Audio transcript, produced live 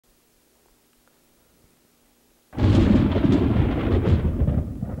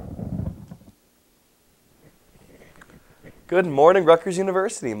Good morning, Rutgers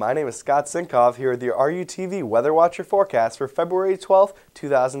University. My name is Scott Sinkoff here with your RUTV Weather Watcher forecast for February 12th,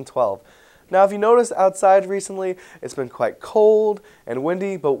 2012. Now, if you noticed outside recently, it's been quite cold and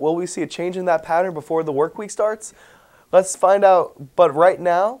windy, but will we see a change in that pattern before the work week starts? Let's find out, but right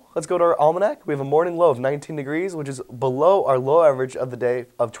now, let's go to our almanac. We have a morning low of 19 degrees, which is below our low average of the day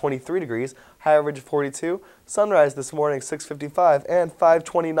of 23 degrees, high average of 42. Sunrise this morning, 6:55, and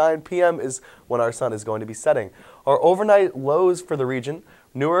 5:29 p.m. is when our sun is going to be setting. Our overnight lows for the region: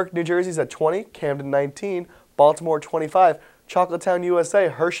 Newark, New Jersey is at 20, Camden 19, Baltimore 25, Chocolatetown, USA,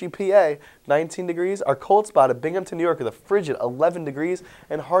 Hershey, PA, 19 degrees. Our cold spot at Binghamton, New York with a frigid 11 degrees,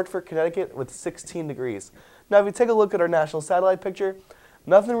 and Hartford, Connecticut with 16 degrees. Now, if you take a look at our national satellite picture,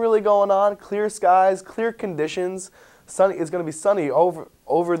 nothing really going on. Clear skies, clear conditions. Sunny. It's going to be sunny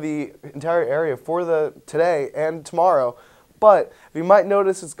over the entire area for today and tomorrow. But you might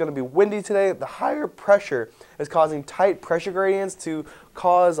notice it's going to be windy today. The higher pressure is causing tight pressure gradients to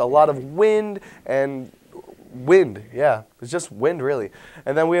cause a lot of wind. Yeah, it's just wind really.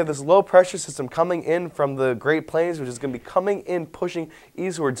 And then we have this low pressure system coming in from the Great Plains, which is going to be coming in, pushing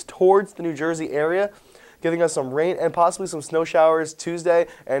eastwards towards the New Jersey area, giving us some rain and possibly some snow showers Tuesday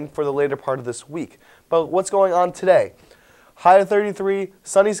and for the later part of this week. But what's going on today? High of 33,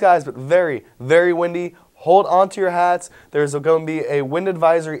 sunny skies, but very, very windy. Hold on to your hats. There's going to be a wind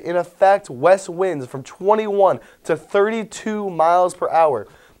advisory in effect, west winds from 21 to 32 miles per hour.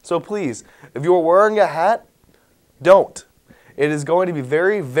 So please, if you're wearing a hat, don't. It is going to be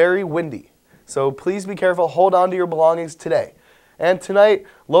very, very windy. So please be careful. Hold on to your belongings today. And tonight,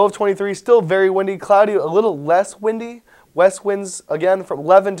 low of 23, still very windy, cloudy, a little less windy. West winds, again, from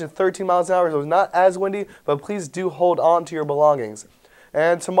 11 to 13 miles an hour. So it's not as windy, but please do hold on to your belongings.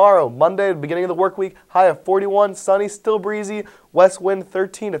 And tomorrow, Monday, the beginning of the work week, high of 41, sunny, still breezy, west wind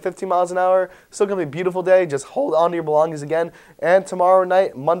 13 to 15 miles an hour. Still going to be a beautiful day. Just hold on to your belongings again. And tomorrow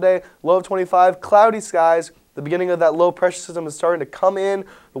night, Monday, low of 25, cloudy skies. The beginning of that low pressure system is starting to come in.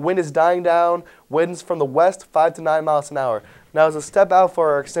 The wind is dying down. Winds from the west, 5 to 9 miles an hour. Now, as a step out for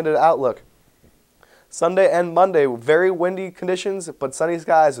our extended outlook, Sunday and Monday, very windy conditions, but sunny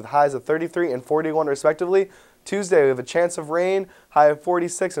skies with highs of 33 and 41 respectively. Tuesday, we have a chance of rain, high of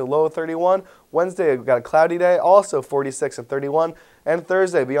 46 and low of 31. Wednesday, we've got a cloudy day, also 46 and 31. And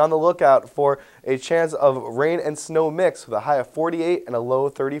Thursday, be on the lookout for a chance of rain and snow mix with a high of 48 and a low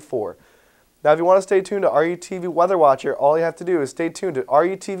of 34. Now, if you want to stay tuned to RUTV Weather Watcher, all you have to do is stay tuned to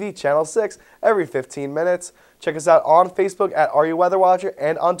RUTV Channel 6 every 15 minutes. Check us out on Facebook at RU Weather Watcher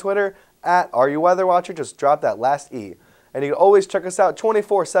and on Twitter at RU Weather Watcher. Just drop that last E. And you can always check us out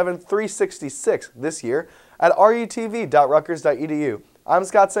 24/7, 366 this year at rutv.rutgers.edu. I'm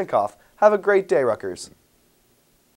Scott Sinkoff. Have a great day, Rutgers.